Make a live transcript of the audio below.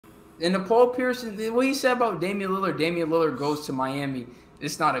And the Paul Pierce, what he said about Damian Lillard goes to Miami.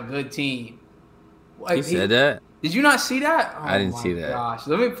 It's not a good team. Like, he said that? Did you not see that? Oh I didn't see that. Gosh,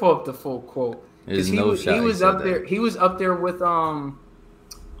 let me pull up the full quote because he was up there. He was up there with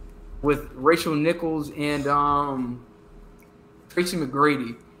Rachel Nichols and Tracy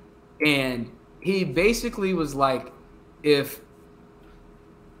McGrady, and he basically was like,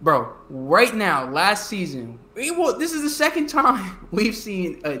 right now, last season, this is the second time we've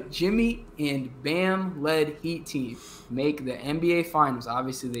seen a Jimmy and Bam-led Heat team make the NBA Finals.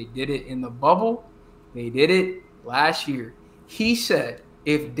 Obviously, they did it in the bubble. They did it last year. He said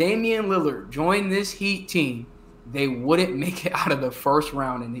if Damian Lillard joined this Heat team, they wouldn't make it out of the first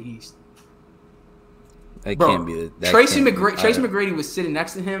round in the East. That can't be. Tracy McGrady was sitting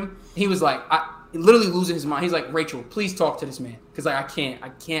next to him. He was like, literally losing his mind. He's like, Rachel, please talk to this man because I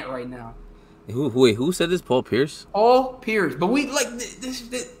can't right now. Who said this? Paul Pierce. Paul Pierce, but we like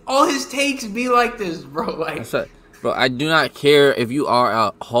this. All his takes be like this, bro. Like, bro, I do not care if you are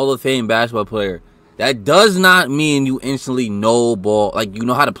a Hall of Fame basketball player. That does not mean you instantly know ball. Like, you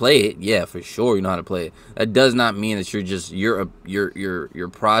know how to play it. Yeah, for sure you know how to play it. That does not mean that your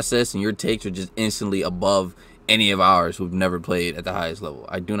process and your takes are just instantly above any of ours who've never played at the highest level.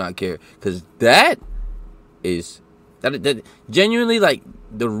 I do not care, because that genuinely, like,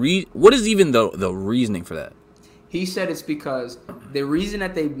 what is even the reasoning for that? He said it's because the reason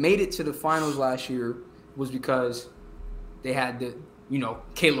that they made it to the finals last year was because they had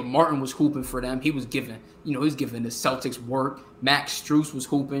Caleb Martin was hooping for them. He was giving the Celtics work. Max Strus was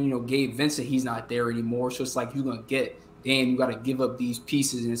hooping. Gabe Vincent, he's not there anymore. So it's like, you're going to get, you got to give up these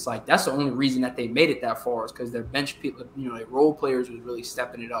pieces. And it's like, that's the only reason that they made it that far, is because their bench people, their role players was really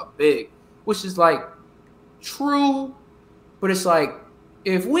stepping it up big, which is like true. But it's like,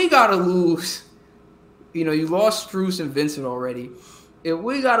 if we got to lose, you lost Strus and Vincent already. If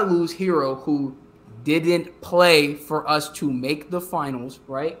we got to lose Hero, who didn't play for us to make the finals,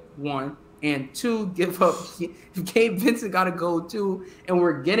 right? 1. And 2, give up. Gabe Vincent got to go too. And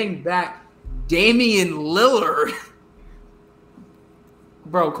we're getting back Damian Lillard.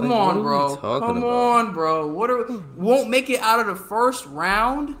 Bro, come on, bro. Come on, bro. Won't make it out of the first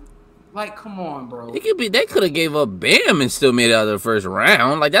round? Like, come on, bro. It could be they could have gave up Bam and still made it out of the first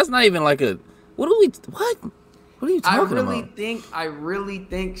round. Like, that's not even like a what are you talking about? I really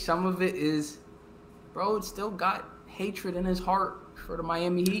think some of it is, bro, it's still got hatred in his heart for the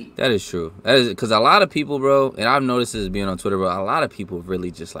Miami Heat. That is true. That is, because a lot of people, bro, and I've noticed this being on Twitter, bro, a lot of people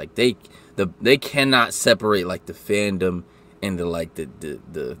really just like they cannot separate like the fandom and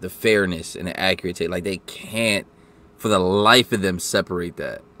the fairness and the accuracy. Like, they can't for the life of them separate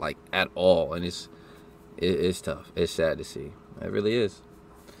that, like, at all. And it's tough. It's sad to see. It really is.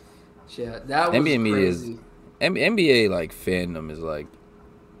 Yeah, that was NBA crazy. NBA like fandom is like,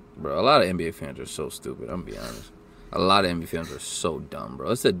 bro, a lot of NBA fans are so stupid. I'm gonna be honest. A lot of NBA fans are so dumb,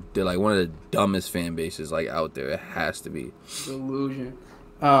 bro. They're like one of the dumbest fan bases like out there. It has to be. Delusion.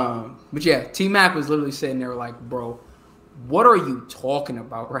 But yeah, T-Mac was literally sitting there like, bro, what are you talking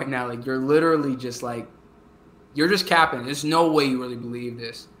about right now? Like, you're literally just like, you're just capping. There's no way you really believe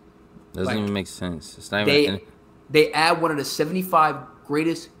this. Doesn't even make sense. It's not even. They add one of the 75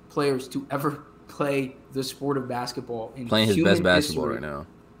 greatest players to ever play the sport of basketball in playing his best basketball right now.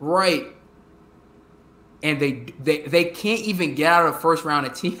 Right. And they can't even get out of the first round. A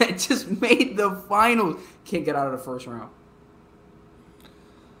team that just made the finals can't get out of the first round.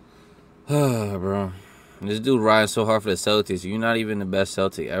 Bro. This dude rides so hard for the Celtics. You're not even the best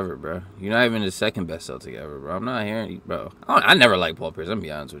Celtic ever, bro. You're not even the second best Celtic ever, bro. I'm not hearing you, bro. I never liked Paul Pierce. I'm going to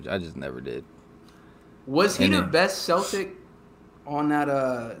be honest with you. I just never did. Was he the best Celtic on that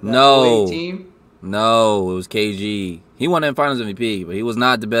no team? No, it was KG. He won that Finals MVP, but he was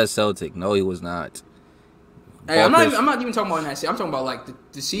not the best Celtic. No, he was not. Hey, I'm not even talking about that. I'm talking about like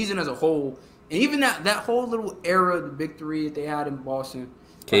the season as a whole, and even that whole little era, the big three that they had in Boston.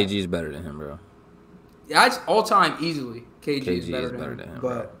 KG is better than him, bro. Yeah, it's all time easily. KG is better than him. But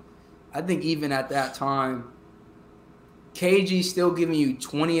bro. I think even at that time, KG still giving you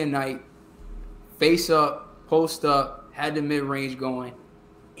 20 a night, face up, post up, had the mid range going,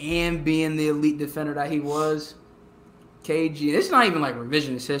 and being the elite defender that he was. KG, it's not even like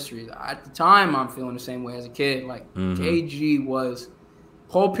revisionist history. At the time, I'm feeling the same way as a kid. Like, KG was,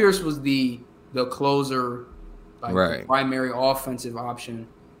 Paul Pierce was the closer, like the primary offensive option,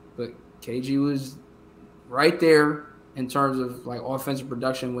 but KG was right there in terms of like offensive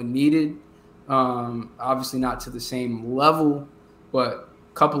production when needed. Obviously not to the same level, but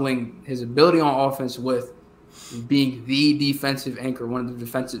coupling his ability on offense with being the defensive anchor, one of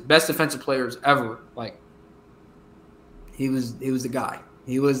the best defensive players ever. Like, he was the guy.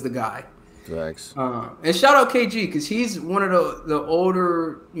 He was the guy. Facts. And shout out KG because he's one of the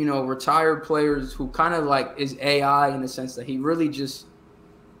older, retired players who kind of like is AI in the sense that he really just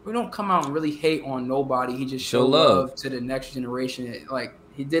we don't come out and really hate on nobody. He just show love to the next generation. Like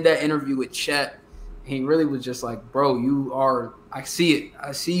he did that interview with Chet. He really was just like, bro, you are. I see it.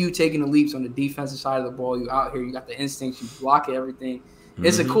 I see you taking the leaps on the defensive side of the ball. You out here. You got the instincts. You block everything.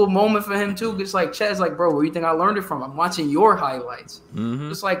 It's a cool moment for him too. It's like Chet's like, bro, where you think I learned it from? I'm watching your highlights.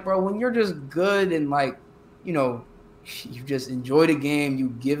 It's like, bro, when you're just good and like, you just enjoy the game, you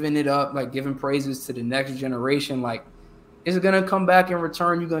giving it up, like giving praises to the next generation, like it's gonna come back in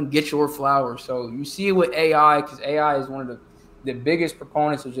return. You're gonna get your flowers. So you see it with AI because AI is one of the biggest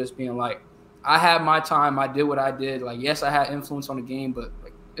proponents of just being like, I had my time, I did what I did. Like, yes, I had influence on the game, but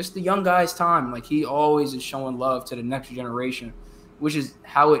like it's the young guy's time. Like he always is showing love to the next generation, which is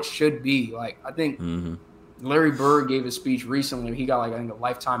how it should be. Like, I think Larry Bird gave a speech recently. He got like, I think, a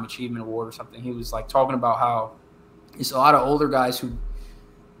Lifetime Achievement Award or something. He was like talking about how it's a lot of older guys who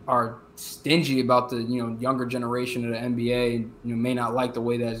are stingy about the, younger generation of the NBA and, may not like the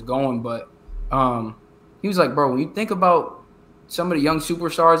way that it's going. But he was like, bro, when you think about some of the young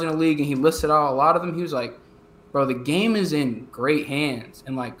superstars in the league, and he listed out a lot of them, he was like, bro, the game is in great hands.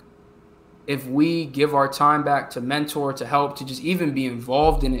 And like, if we give our time back to mentor, to help, to just even be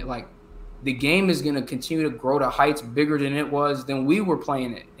involved in it, like the game is going to continue to grow to heights bigger than it was than we were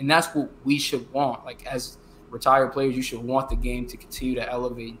playing it. And that's what we should want. Like as retired players, you should want the game to continue to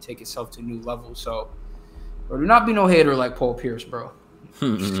elevate and take itself to new levels. So, bro, do not be no hater like Paul Pierce, bro.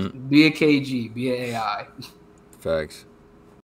 Be a KG, be an AI. Facts.